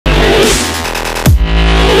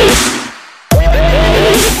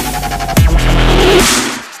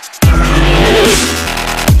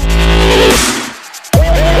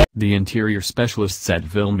The interior specialists at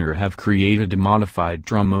Vilner have created a modified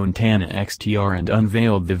Tramontana XTR and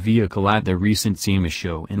unveiled the vehicle at the recent SEMA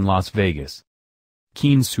Show in Las Vegas.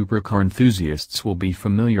 Keen supercar enthusiasts will be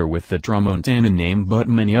familiar with the Tramontana name, but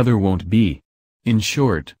many other won't be. In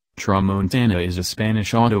short, Tramontana is a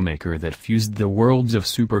Spanish automaker that fused the worlds of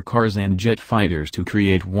supercars and jet fighters to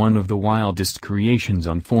create one of the wildest creations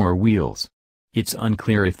on four wheels. It's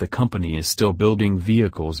unclear if the company is still building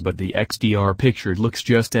vehicles, but the XTR pictured looks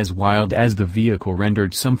just as wild as the vehicle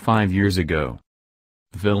rendered some 5 years ago.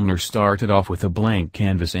 Vilner started off with a blank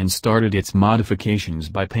canvas and started its modifications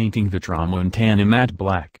by painting the Tramontana matte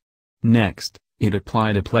black. Next, it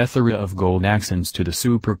applied a plethora of gold accents to the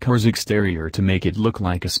supercar's exterior to make it look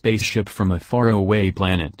like a spaceship from a faraway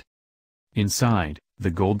planet. Inside,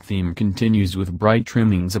 the gold theme continues with bright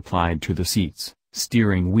trimmings applied to the seats,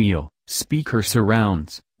 steering wheel, speaker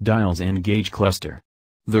surrounds, dials and gauge cluster.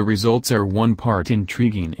 The results are 1 part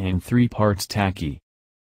intriguing and 3 parts tacky.